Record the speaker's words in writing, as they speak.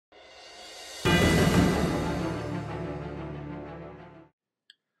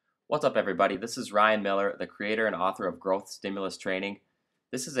What's up, everybody? This is Ryan Miller, the creator and author of Growth Stimulus Training.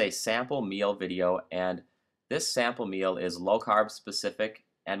 This is a sample meal video, and this sample meal is low carb specific,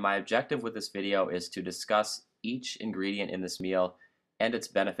 and my objective with this video is to discuss each ingredient in this meal and its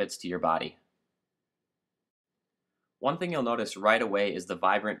benefits to your body. One thing you'll notice right away is the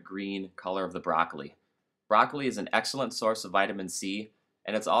vibrant green color of the broccoli. Broccoli is an excellent source of vitamin C,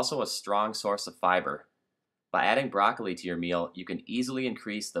 and it's also a strong source of fiber. By adding broccoli to your meal, you can easily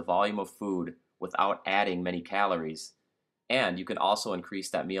increase the volume of food without adding many calories, and you can also increase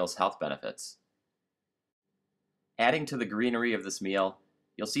that meal's health benefits. Adding to the greenery of this meal,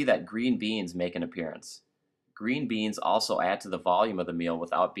 you'll see that green beans make an appearance. Green beans also add to the volume of the meal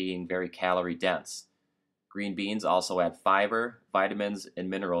without being very calorie dense. Green beans also add fiber, vitamins, and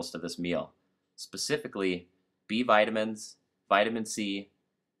minerals to this meal, specifically B vitamins, vitamin C,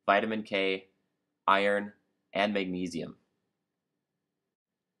 vitamin K, iron, and magnesium.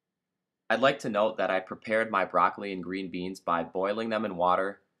 I'd like to note that I prepared my broccoli and green beans by boiling them in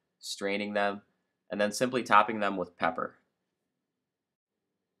water, straining them, and then simply topping them with pepper.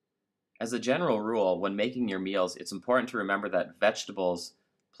 As a general rule, when making your meals, it's important to remember that vegetables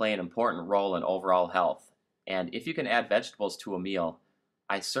play an important role in overall health, and if you can add vegetables to a meal,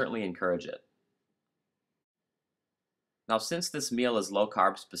 I certainly encourage it. Now, since this meal is low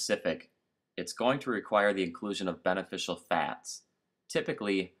carb specific, it's going to require the inclusion of beneficial fats.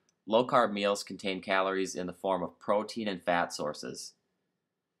 Typically, low-carb meals contain calories in the form of protein and fat sources.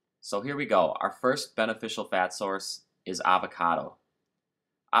 So here we go. Our first beneficial fat source is avocado.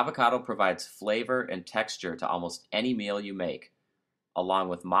 Avocado provides flavor and texture to almost any meal you make, along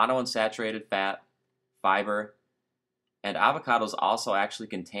with monounsaturated fat, fiber, and avocados also actually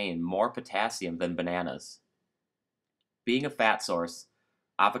contain more potassium than bananas. Being a fat source,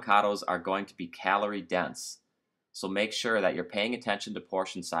 avocados are going to be calorie dense, so make sure that you're paying attention to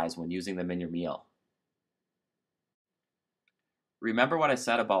portion size when using them in your meal. Remember what I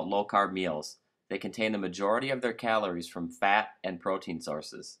said about low carb meals. They contain the majority of their calories from fat and protein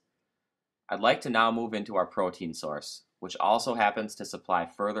sources. I'd like to now move into our protein source, which also happens to supply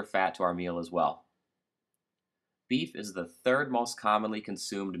further fat to our meal as well. Beef is the third most commonly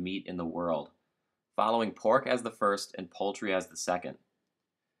consumed meat in the world, following pork as the first and poultry as the second.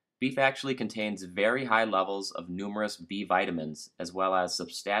 Beef actually contains very high levels of numerous B vitamins, as well as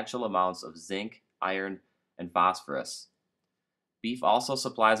substantial amounts of zinc, iron, and phosphorus. Beef also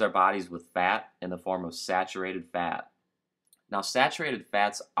supplies our bodies with fat in the form of saturated fat. Now, saturated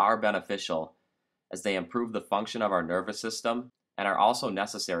fats are beneficial as they improve the function of our nervous system and are also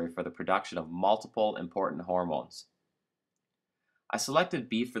necessary for the production of multiple important hormones. I selected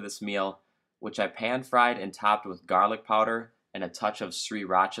beef for this meal, which I pan-fried and topped with garlic powder and a touch of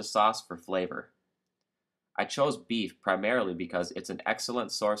sriracha sauce for flavor. I chose beef primarily because it's an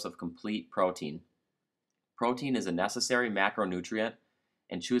excellent source of complete protein. Protein is a necessary macronutrient,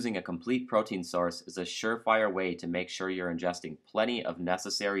 and choosing a complete protein source is a surefire way to make sure you're ingesting plenty of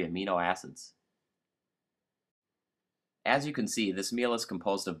necessary amino acids. As you can see, this meal is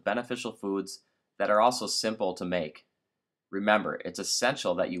composed of beneficial foods that are also simple to make. Remember, it's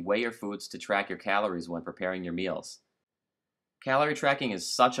essential that you weigh your foods to track your calories when preparing your meals. Calorie tracking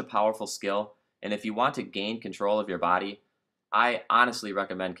is such a powerful skill, and if you want to gain control of your body, I honestly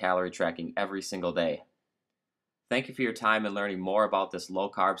recommend calorie tracking every single day. Thank you for your time in learning more about this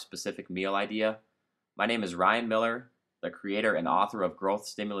low-carb specific meal idea. My name is Ryan Miller, the creator and author of Growth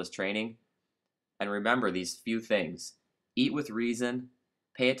Stimulus Training. And remember these few things. Eat with reason,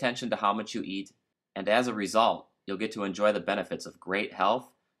 pay attention to how much you eat, and as a result, you'll get to enjoy the benefits of great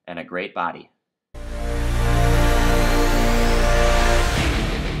health and a great body.